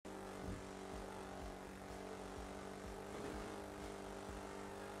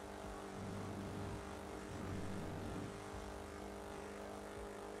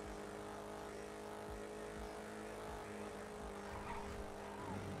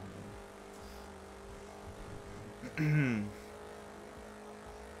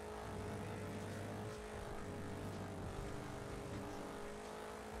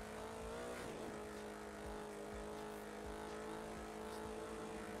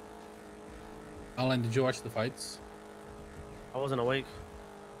Alan, did you watch the fights? I wasn't awake.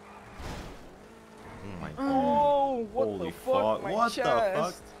 Oh my god. Oh, what Holy the fuck? My what chest. the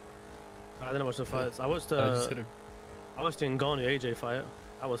fuck? I didn't watch the fights. I watched I watched the Ngannou AJ fight.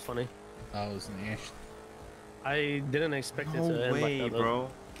 That was funny. That was nasty. I didn't expect it to No end way, like that, bro.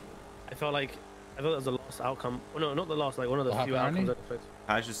 I felt like it was the last outcome. Oh, no, not the last. Like one of the What few happened, outcomes. Arnie?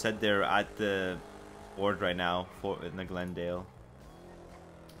 I Paj just said they're at the board right now in the Glendale.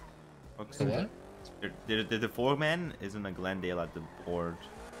 So what? The four-man is in the Glendale at the board.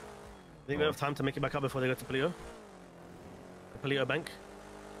 think we have time to make it back up before they go to Paleo. Paleo Bank.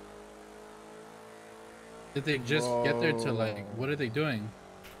 Did they just get there to like? What are they doing?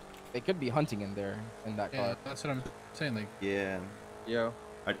 They could be hunting in there in that Yeah, car. that's what I'm saying. Like, Yeah. Yo.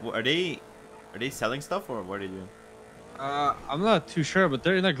 Are they selling stuff or what are they doing? I'm not too sure, but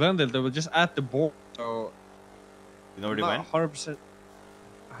they're in a Glendale. They were just at the board, so You know where they not went? 100%.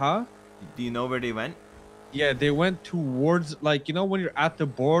 Huh? Do you know where they went? Yeah, they went towards, like, you know when you're at the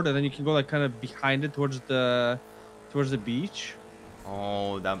board and then you can go like kind of behind it towards the beach.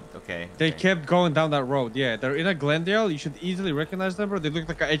 Oh, that okay. They okay. kept going down that road. Yeah, they're in a Glendale. You should easily recognize them, bro. They look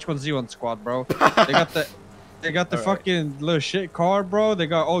like a H1Z1 squad, bro. They got the All right. fucking little shit car, bro. They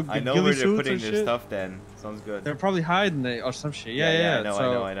got all I know ghillie where they're suits putting and their shit. stuff. Then sounds good. They're probably hiding it or some shit. Yeah. I know,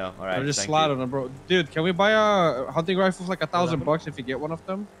 So I know. All right. they're just thank slide you. on them, bro. Dude, can we buy a hunting rifle for like $1,000 if you get one of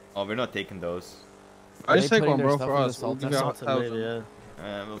them? Oh, we're not taking those. I just they take putting one, their bro, stuff for in the us. We'll Sultan? give you That's something, 1,000.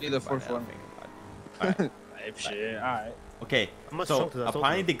 yeah. We'll Need keep the buying fourth one. everything. Shit, alright. Okay, How much so salt is that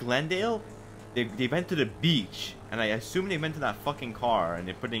apparently salt? the Glendale, they went to the beach, and I assume they went to that fucking car, and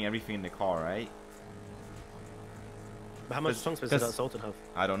they're putting everything in the car, right? But how much Cause- trunk space does cause- that Sultan have?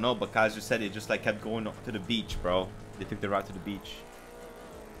 I don't know, but Kaz just said it just like kept going up to the beach, bro. They took the route to the beach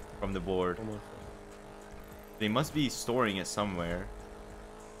from the board. Oh my. They must be storing it somewhere.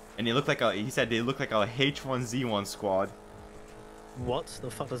 And they look like he said they look like a H1Z1 squad. What the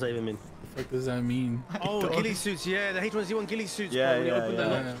fuck does that even mean? what the fuck does that mean? Oh, don't- ghillie suits, yeah, the H1Z1 ghillie suits. Yeah, bro, when you yeah, open the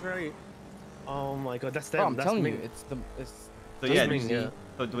yeah. lock, very... Oh my god, that's Bro, them. I'm That's telling Ming. you, it's So Just yeah, Ming, yeah.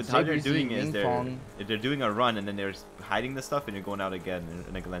 so how they're Zebra doing Z, is Ming they're Fong. doing a run and then they're hiding the stuff and they're going out again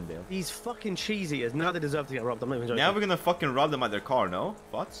in a Glendale. These fucking cheesy is now they deserve to get robbed. I'm not even joking. Now we're gonna fucking rob them at their car, no?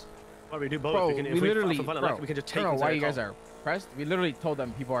 Thoughts? Why we do both? Bro, we can, we if literally, for fun, bro, like, we can just I take don't know them why to you their guys car. are pressed. We literally told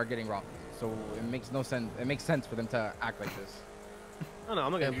them people are getting robbed, so it makes no sense. It makes sense for them to act like this. No,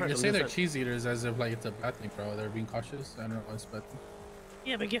 I'm not Yeah, getting you're pressed. saying I'm they're just cheese eaters as if like it's a bad thing, bro. They're being cautious. I don't know what's bad.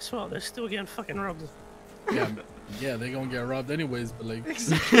 yeah, but guess what? They're still getting fucking robbed. Yeah, yeah, they gonna get robbed anyways. But like,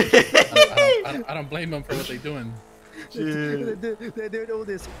 I don't blame them for what they're doing. They're doing all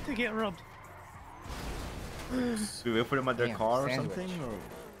this to get robbed. Do we put them at their Damn, car or sandwich. something? Or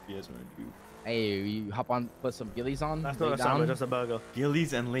you guys wanna do Hey, you hop on, put some gillies on, That's lay not a down. sandwich, that's a burger.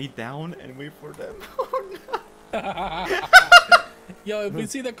 Gillies and lay down and wait for them? Yo, if we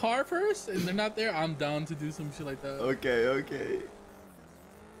see the car first and they're not there, I'm down to do some shit like that. Okay.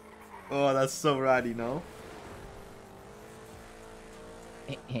 Oh, that's so ratty, no?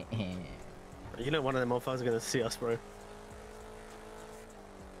 You know one of them motherfuckers are gonna see us, bro.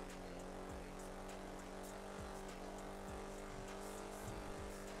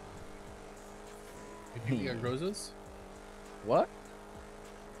 You think they got Grozas? What?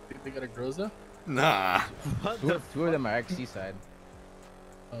 Think they got a Groza? Nah. What Two, the two of them are ex-Seaside.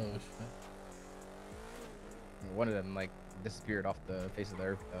 Oh shit. One of them like disappeared off the face of the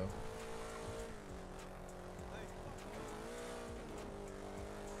earth, though.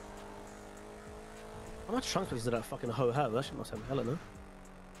 How much trunk space did that fucking hoe have? That shit must have hella, no?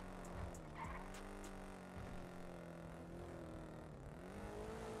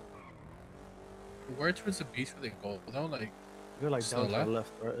 Where towards the beach where they go? Though, like, Go like To down the to the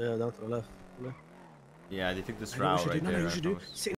left, right? Yeah, down to the left. Yeah, they took this You know what route we should right do? No, there. you I should do. promise. Sit